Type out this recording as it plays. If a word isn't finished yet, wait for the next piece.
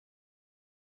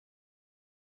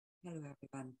Hello,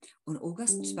 everyone. On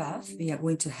August 12th, we are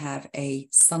going to have a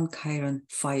Sun Chiron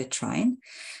fire trine.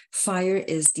 Fire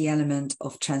is the element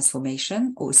of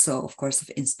transformation, also, of course,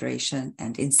 of inspiration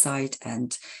and insight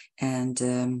and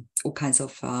all kinds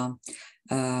of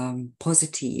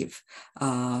positive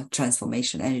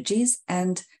transformation energies.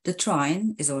 And the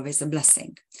trine is always a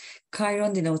blessing.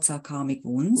 Chiron denotes our karmic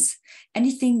wounds,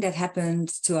 anything that happened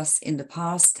to us in the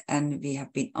past and we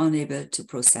have been unable to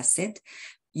process it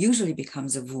usually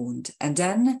becomes a wound. And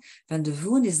then when the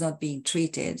wound is not being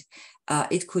treated,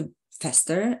 it could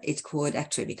fester, it could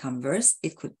actually become worse,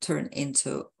 it could turn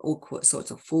into all sorts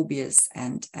of phobias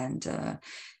and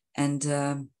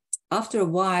after a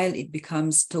while it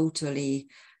becomes totally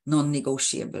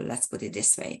non-negotiable, let's put it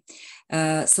this way.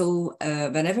 So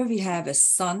whenever we have a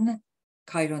Sun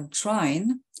Chiron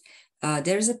trine,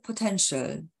 there is a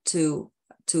potential to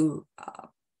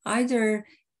either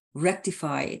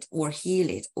rectify it or heal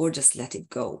it or just let it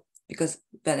go, because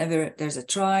whenever there's a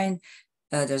trine,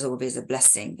 there's always a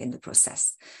blessing in the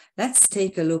process. Let's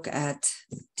take a look at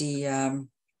the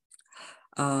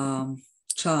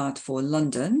chart for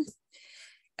London.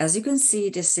 As you can see,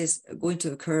 this is going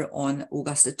to occur on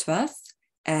August the 12th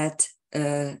at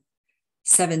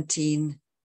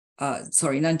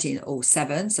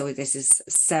 1907. So this is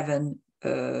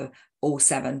 7:07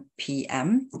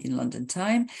 p.m. in London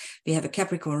time. We have a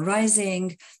Capricorn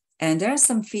rising, and there are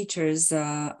some features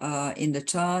in the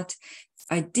chart.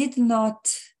 I did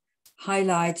not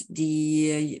highlight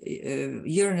the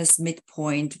Uranus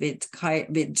midpoint with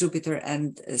Jupiter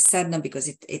and Sedna because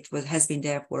it has been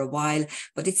there for a while,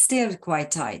 but it's still quite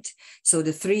tight. So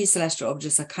the three celestial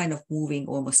objects are kind of moving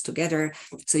almost together.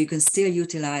 So you can still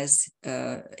utilize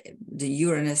the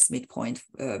Uranus midpoint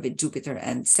with Jupiter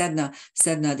and Sedna.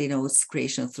 Sedna denotes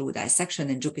creation through dissection,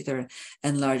 and Jupiter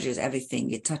enlarges everything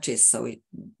it touches. So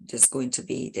there's going to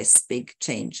be this big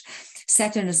change.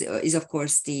 Saturn is of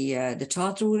course the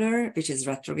chart ruler, which is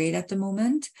retrograde at the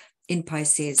moment in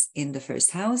Pisces in the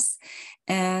first house.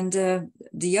 And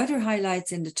the other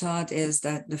highlights in the chart is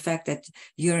that the fact that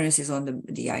Uranus is on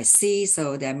the IC,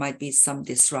 so there might be some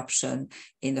disruption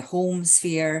in the home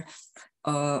sphere.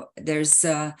 There's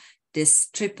this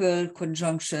triple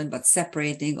conjunction, but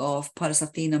separating of Pallas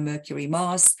Athena, Mercury,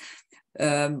 Mars.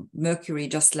 Mercury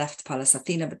just left Pallas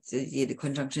Athena, but the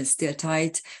conjunction is still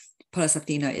tight. Pallas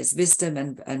Athena is wisdom,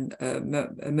 and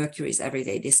Mercury is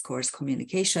everyday discourse,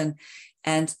 communication.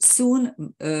 And soon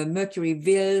Mercury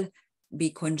will be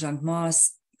conjunct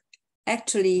Mars.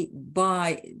 Actually,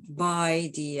 by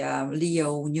the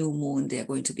Leo new moon, they're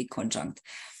going to be conjunct.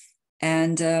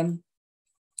 And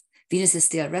Venus is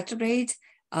still retrograde.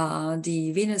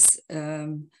 The Venus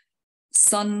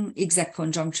Sun exact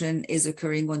conjunction is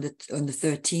occurring on the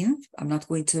 13th. I'm not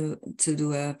going to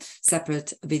do a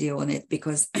separate video on it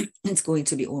because it's going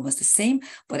to be almost the same.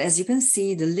 But as you can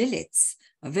see, the Liliths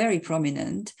are very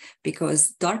prominent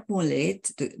because dark moon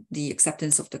Lilith, the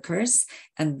acceptance of the curse,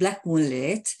 and black moon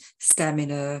Lilith,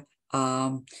 stamina,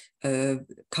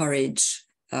 courage,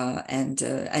 and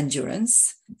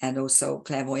endurance, and also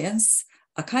clairvoyance,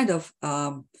 are kind of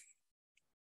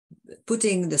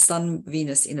putting the Sun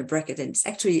Venus in a bracket, and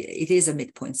it is a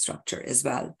midpoint structure as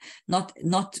well.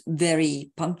 Not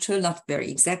very punctual, not very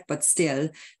exact, but still,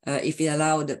 if we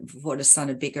allow for the Sun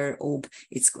a bigger orb,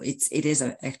 it is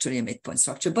actually a midpoint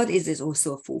structure, but it is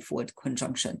also a fourfold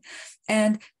conjunction.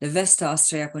 And the Vesta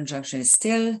Astrea conjunction is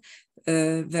still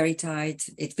very tight.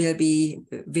 It will be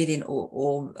within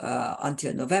or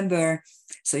until November,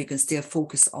 so you can still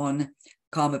focus on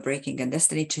karma breaking and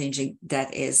destiny changing.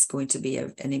 That is going to be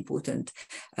an important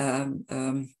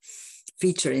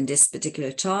feature in this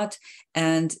particular chart.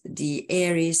 And the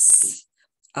Aries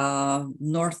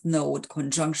North Node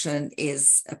conjunction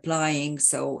is applying.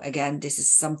 So again, this is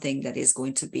something that is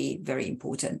going to be very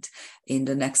important in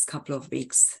the next couple of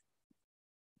weeks.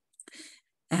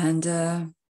 And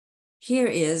here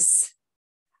is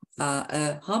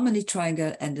a harmony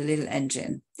triangle and a little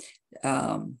engine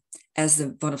as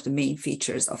one of the main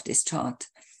features of this chart.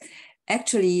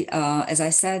 Actually, as I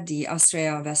said, the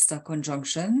Astrea-Vesta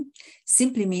conjunction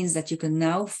simply means that you can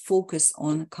now focus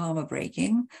on karma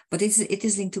breaking, but it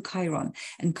is linked to Chiron.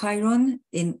 And Chiron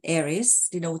in Aries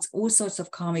denotes all sorts of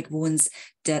karmic wounds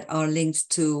that are linked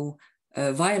to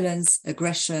violence,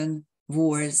 aggression,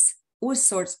 wars, all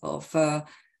sorts of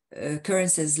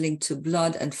occurrences linked to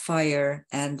blood and fire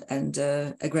and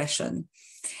aggression.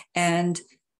 And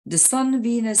the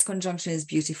Sun-Venus conjunction is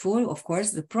beautiful, of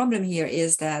course. The problem here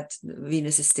is that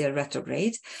Venus is still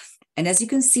retrograde. And as you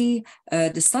can see,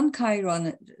 the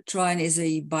Sun-Chiron trine is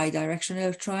a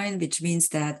bidirectional trine, which means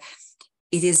that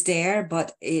it is there,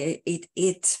 but it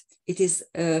is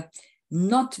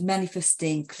not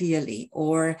manifesting clearly,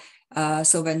 or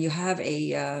so when you have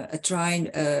a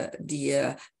trine,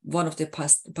 one of the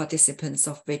participants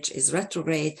of which is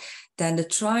retrograde, then the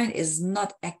trine is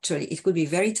not actually, it could be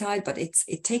very tight, but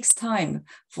it takes time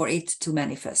for it to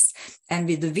manifest. And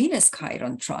with the Venus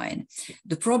Chiron trine,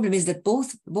 the problem is that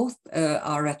both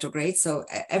are retrograde, so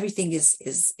everything is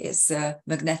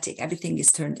magnetic, everything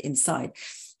is turned inside.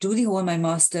 Judy Hall, my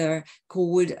master,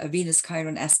 called Venus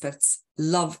Chiron aspects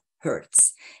love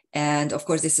hurts. And of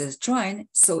course, this is a trine,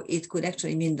 so it could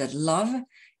actually mean that love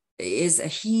is a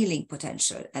healing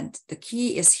potential. And the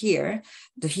key is here,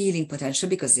 the healing potential,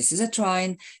 because this is a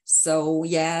trine. So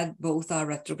yeah, both are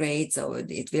retrograde, so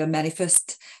it will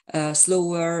manifest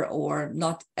slower or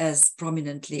not as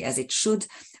prominently as it should.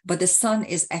 But the sun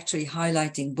is actually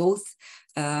highlighting both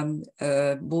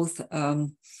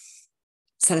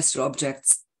celestial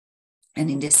objects. And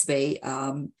in this way,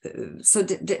 so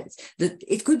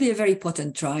it could be a very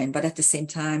potent trine, but at the same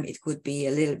time, it could be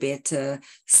a little bit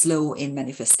slow in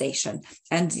manifestation.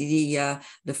 And the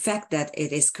fact that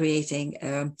it is creating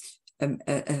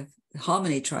a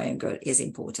harmony triangle is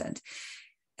important.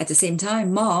 At the same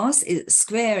time, Mars is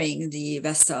squaring the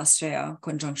Vesta Astrea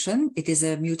conjunction. It is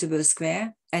a mutable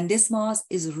square, and this Mars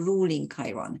is ruling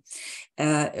Chiron,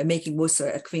 making also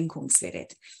a quincunx with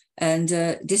it. And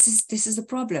this is the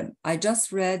problem. I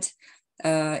just read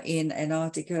in an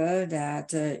article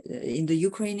that in the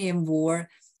Ukrainian war,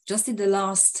 just in the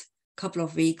last couple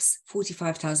of weeks,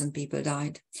 45,000 people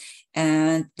died.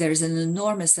 And there is an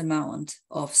enormous amount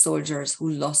of soldiers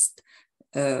who lost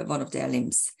one of their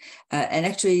limbs. And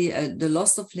actually, the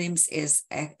loss of limbs is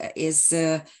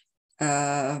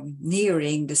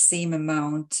nearing the same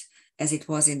amount as it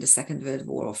was in the Second World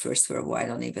War or First World War, I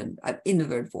don't even, in the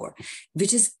World War,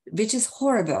 which is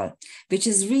horrible, which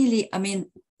is really, I mean,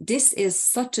 this is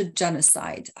such a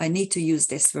genocide. I need to use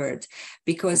this word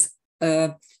because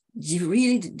the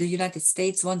United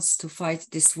States wants to fight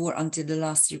this war until the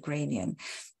last Ukrainian.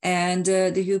 And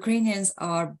the Ukrainians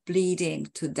are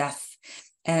bleeding to death.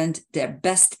 And their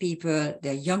best people,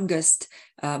 their youngest,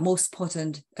 most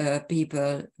potent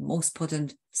people, most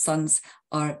potent sons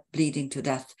are bleeding to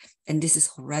death. And this is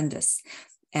horrendous.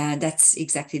 And that's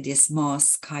exactly this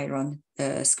Mars Chiron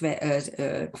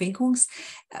quincunx.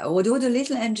 Although the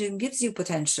little engine gives you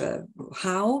potential,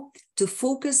 how to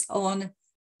focus on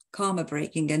karma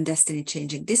breaking and destiny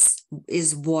changing. This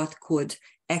is what could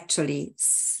actually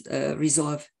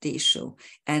resolve the issue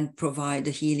and provide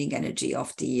the healing energy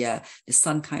of the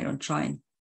Sun Chiron trine.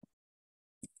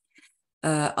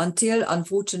 Until,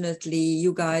 unfortunately,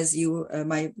 you guys,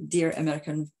 my dear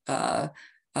American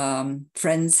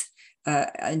friends,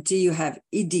 until you have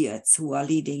idiots who are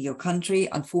leading your country,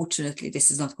 unfortunately,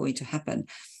 this is not going to happen.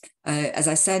 As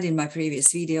I said in my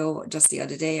previous video, just the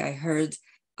other day, I heard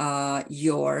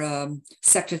your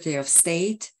Secretary of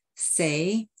State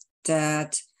say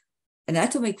that an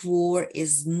atomic war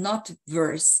is not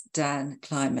worse than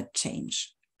climate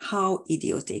change. How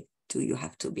idiotic do you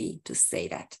have to be to say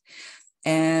that?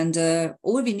 And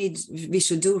all we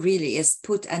should do really is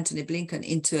put Antony Blinken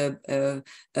into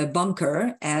a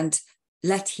bunker and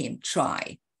let him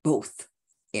try both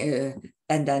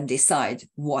and then decide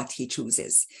what he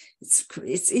chooses.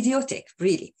 It's idiotic,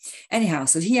 really. Anyhow,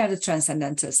 so here are the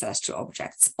transcendental celestial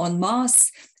objects. On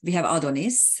Mars, we have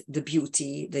Adonis, the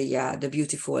beauty, the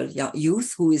beautiful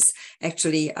youth, who is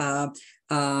actually, I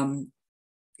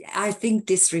think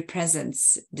this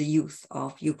represents the youth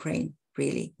of Ukraine,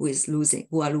 really, who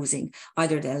are losing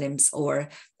either their limbs or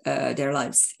their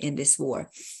lives in this war.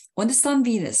 On the Sun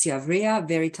Venus, you have Rhea,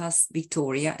 Veritas,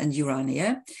 Victoria, and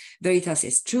Urania. Veritas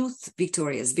is truth,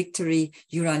 Victoria is victory,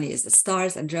 Urania is the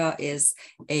stars, and Rhea is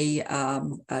a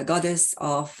goddess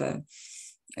of,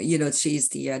 she's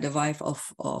the wife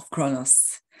of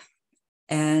Kronos.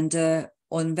 And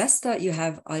on Vesta, you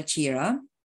have Alchira.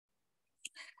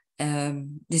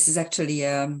 This is actually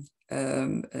a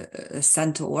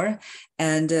centaur,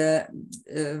 and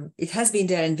it has been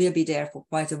there and will be there for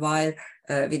quite a while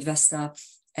with Vesta.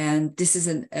 And this is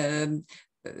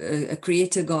a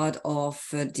creator god of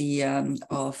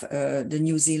the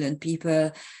New Zealand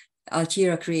people.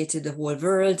 Alchira created the whole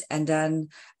world, and then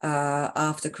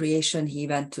after creation, he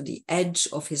went to the edge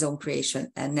of his own creation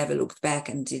and never looked back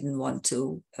and didn't want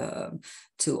to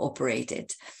operate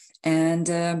it. And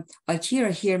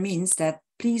Alchira here means that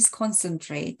please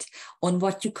concentrate on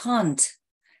what you can't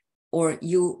or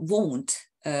you won't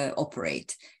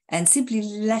operate, and simply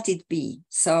let it be.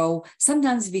 So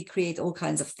sometimes we create all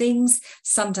kinds of things.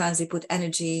 Sometimes we put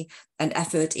energy and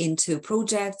effort into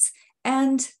projects,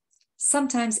 and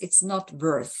sometimes it's not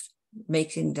worth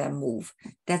making them move.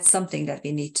 That's something that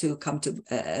we need to come to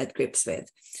grips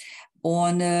with.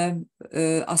 On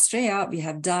Australia, we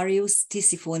have Darius,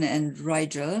 Tisiphone, and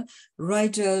Rigel.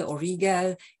 Rigel or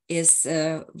Rigel is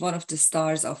one of the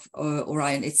stars of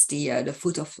Orion. It's the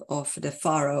foot of the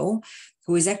pharaoh,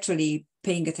 who is actually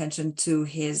paying attention to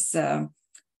his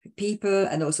people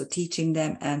and also teaching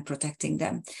them and protecting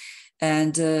them.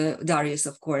 And Darius,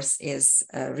 of course, is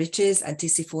riches, and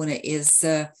Tisiphone is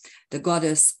the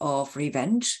goddess of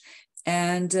revenge.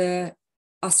 And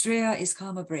Australia is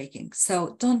karma breaking.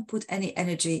 So don't put any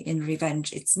energy in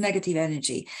revenge. It's negative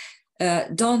energy.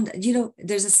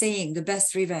 There's a saying, the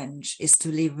best revenge is to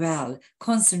live well.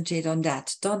 Concentrate on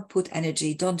that. Don't put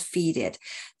energy, don't feed it.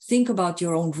 Think about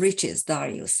your own riches,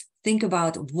 Darius. Think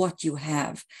about what you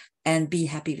have and be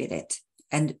happy with it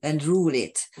and rule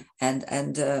it. And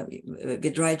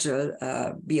with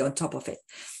Rigel, be on top of it.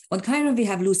 On Chiron, we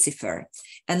have Lucifer.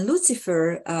 And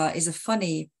Lucifer is a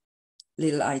funny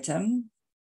little item.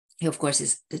 He, of course,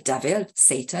 is the devil,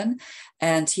 Satan,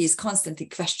 and he is constantly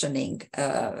questioning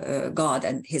God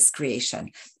and his creation.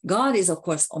 God is, of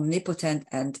course, omnipotent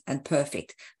and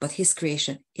perfect, but his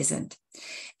creation isn't.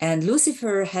 And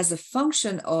Lucifer has a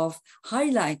function of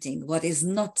highlighting what is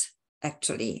not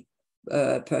actually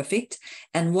perfect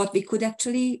and what we could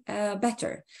actually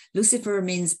better. Lucifer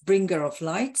means bringer of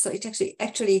light, so it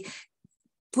actually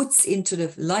puts into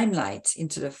the limelight,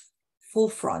 into the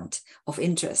forefront of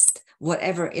interest,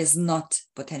 whatever is not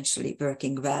potentially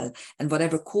working well and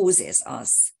whatever causes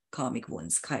us karmic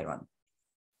wounds, Chiron.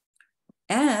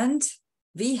 And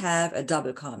we have a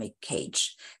double karmic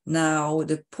cage. Now,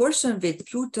 the portion with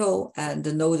Pluto and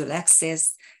the nodal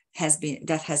axis has been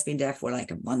there for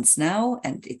like a month now,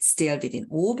 and it's still within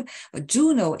orb. But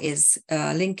Juno is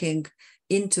linking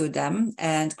into them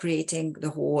and creating the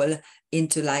whole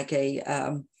into like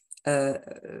a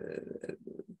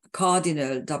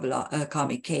cardinal double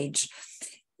karmic cage.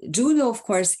 Juno, of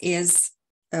course, is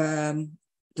the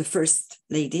first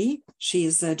lady. She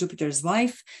is Jupiter's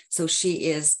wife, so she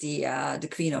is the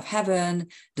queen of heaven,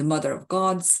 the mother of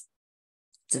gods.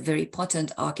 It's a very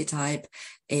potent archetype,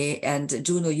 and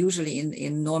Juno usually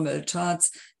in normal charts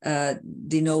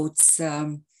denotes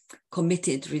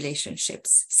committed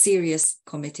relationships, serious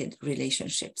committed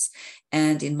relationships,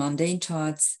 and in mundane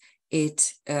charts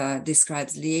it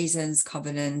describes liaisons,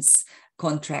 covenants,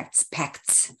 contracts,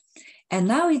 pacts. And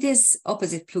now it is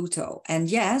opposite Pluto. And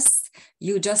yes,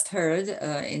 you just heard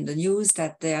in the news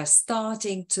that they are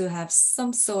starting to have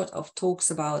some sort of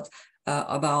talks about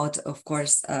of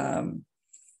course,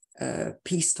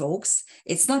 peace talks.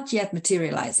 It's not yet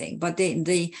materializing, but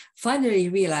they finally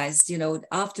realized,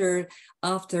 after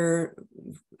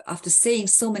saying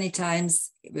so many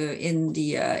times in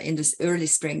this early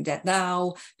spring that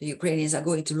now the Ukrainians are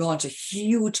going to launch a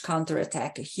huge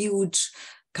counterattack, a huge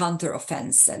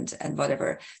counteroffense and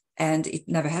whatever. And it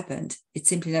never happened. It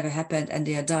simply never happened. And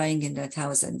they are dying in their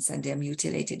thousands and they are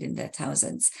mutilated in their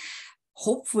thousands.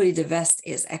 Hopefully the West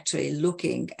is actually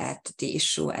looking at the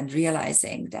issue and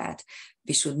realizing that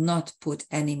we should not put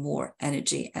any more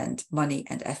energy and money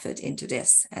and effort into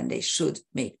this, and they should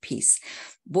make peace.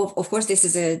 But of course, this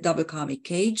is a double karmic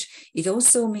cage. It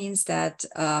also means that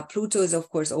Pluto is, of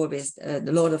course, always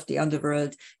the lord of the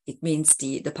underworld. It means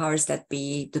the powers that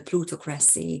be, the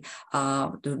plutocracy,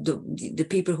 the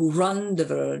people who run the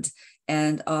world,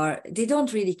 and they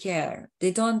don't really care.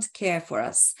 They don't care for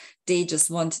us. They just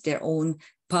want their own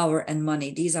power and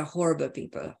money. These are horrible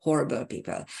people, horrible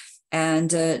people. And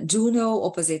Juno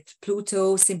opposite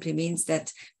Pluto simply means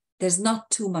that there's not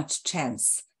too much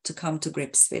chance to come to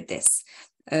grips with this.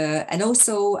 And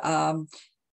also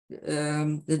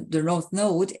the North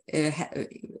Node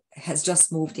has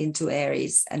just moved into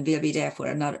Aries and will be there for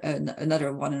another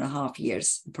 1.5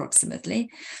 years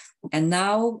approximately. And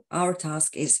now our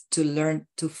task is to learn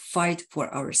to fight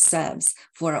for ourselves,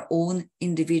 for our own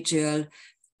individual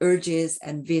urges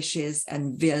and wishes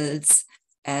and wills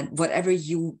and whatever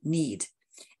you need.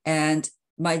 And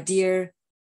my dear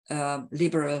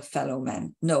liberal fellow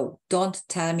man, no, don't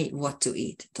tell me what to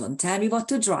eat. Don't tell me what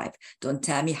to drive. Don't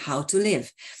tell me how to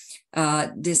live.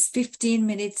 This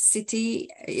 15-minute city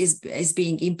is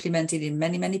being implemented in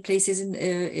many places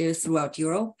throughout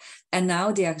Europe. And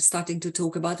now they are starting to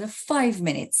talk about a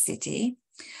 5-minute city.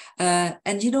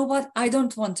 And you know what? I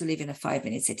don't want to live in a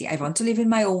 5-minute city. I want to live in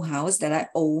my own house that I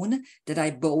own, that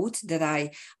I bought, that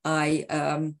I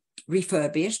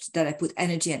refurbished, that I put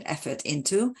energy and effort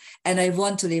into. And I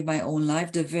want to live my own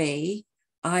life the way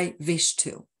I wish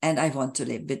to. And I want to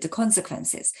live with the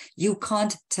consequences. You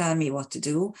can't tell me what to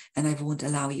do, and I won't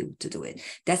allow you to do it.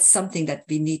 That's something that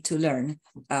we need to learn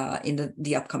in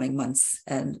the upcoming months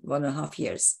and 1.5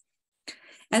 years.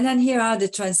 And then here are the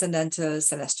transcendental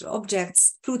celestial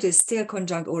objects. Pluto is still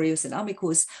conjunct Orius and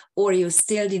Amicus. Orius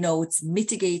still denotes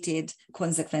mitigated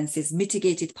consequences,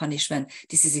 mitigated punishment.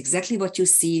 This is exactly what you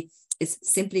see. It's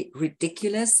simply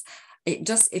ridiculous.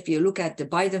 Just if you look at the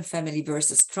Biden family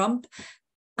versus Trump,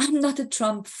 I'm not a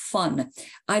Trump fan.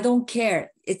 I don't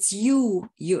care. It's you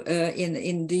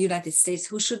in the United States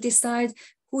who should decide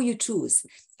who you choose.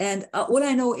 And all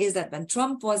I know is that when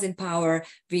Trump was in power,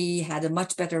 we had a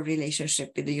much better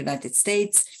relationship with the United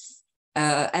States.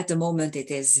 At the moment, it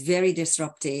is very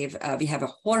disruptive. We have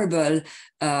a horrible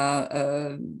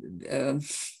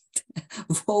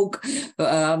woke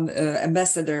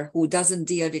ambassador who doesn't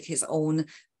deal with his own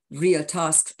real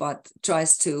tasks, but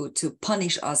tries to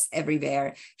punish us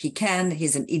everywhere he can.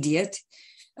 He's an idiot.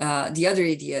 The other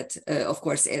idiot, of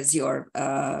course, is your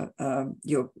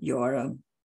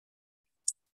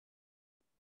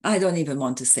I don't even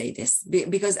want to say this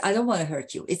because I don't want to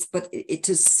hurt you. But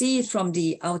to see from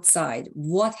the outside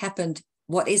what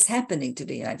is happening to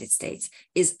the United States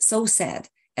is so sad.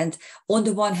 And on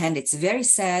the one hand, it's very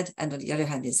sad, and on the other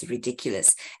hand, it's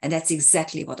ridiculous. And that's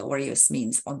exactly what Orius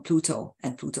means on Pluto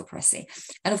and plutocracy.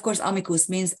 And of course, Amicus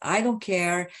means I don't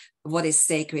care what is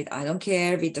sacred. I don't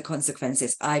care with the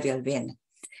consequences. I will win.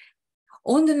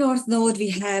 On the North Node,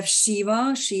 we have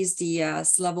Shiva. She's the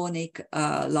Slavonic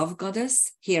love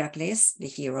goddess, Heracles, the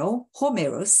hero,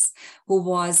 Homerus, who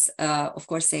was, of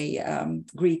course, a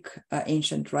Greek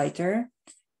ancient writer.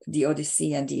 The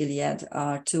Odyssey and the Iliad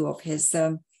are two of his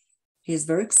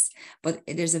works. But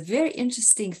there's a very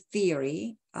interesting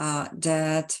theory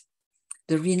that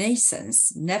the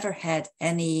Renaissance never had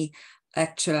any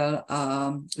actual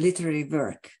literary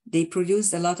work. They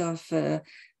produced a lot of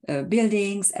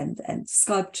buildings and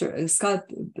sculptures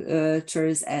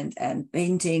and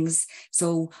paintings.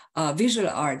 So visual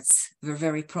arts were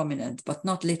very prominent, but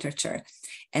not literature.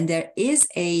 And there is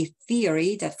a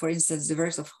theory that, for instance, the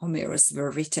works of Homerus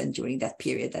were written during that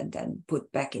period and then put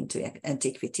back into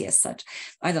antiquity as such.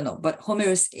 I don't know, but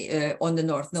Homerus on the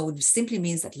North Node simply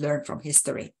means that learn from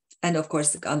history. And of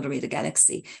course, the Andromeda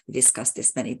Galaxy, we discussed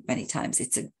this many, many times.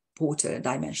 It's a portal,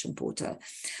 dimension portal.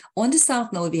 On the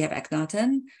South Node, we have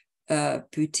Akhenaten,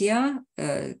 Pythia,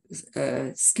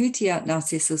 Scythia,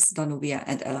 Narcissus, Danubia,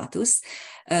 and Elatus.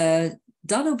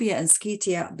 Danubia and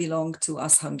Scythia belong to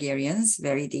us Hungarians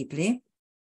very deeply,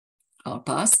 our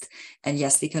past. And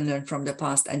yes, we can learn from the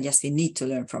past. And yes, we need to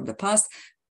learn from the past.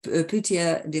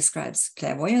 Pythia describes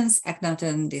clairvoyance.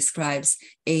 Akhenaten describes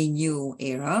a new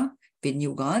era with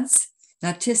new gods.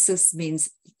 Narcissus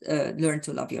means learn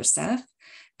to love yourself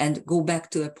and go back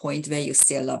to a point where you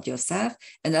still love yourself.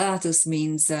 And Elatus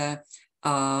means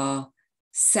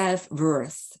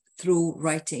self-worth through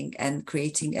writing and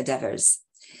creating endeavors.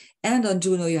 And on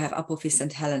Juno, you have Apophis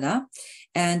and Helena.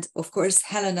 And of course,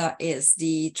 Helena is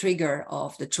the trigger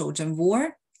of the Trojan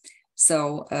War.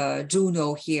 So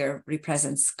Juno here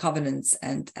represents covenants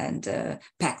and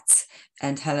pacts.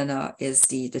 And Helena is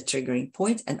the triggering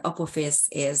point. And Apophis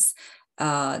is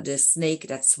the snake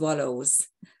that swallows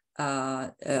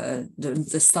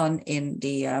the sun in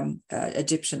the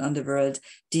Egyptian underworld,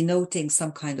 denoting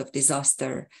some kind of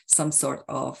disaster, some sort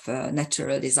of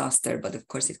natural disaster, but of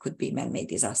course it could be man-made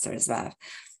disaster as well.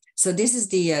 So this is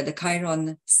the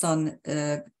Chiron sun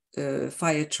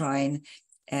fire trine,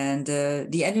 and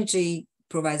the energy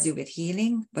provides you with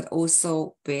healing, but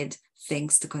also with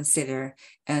things to consider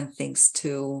and things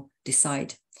to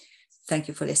decide. Thank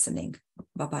you for listening.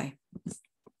 Bye-bye.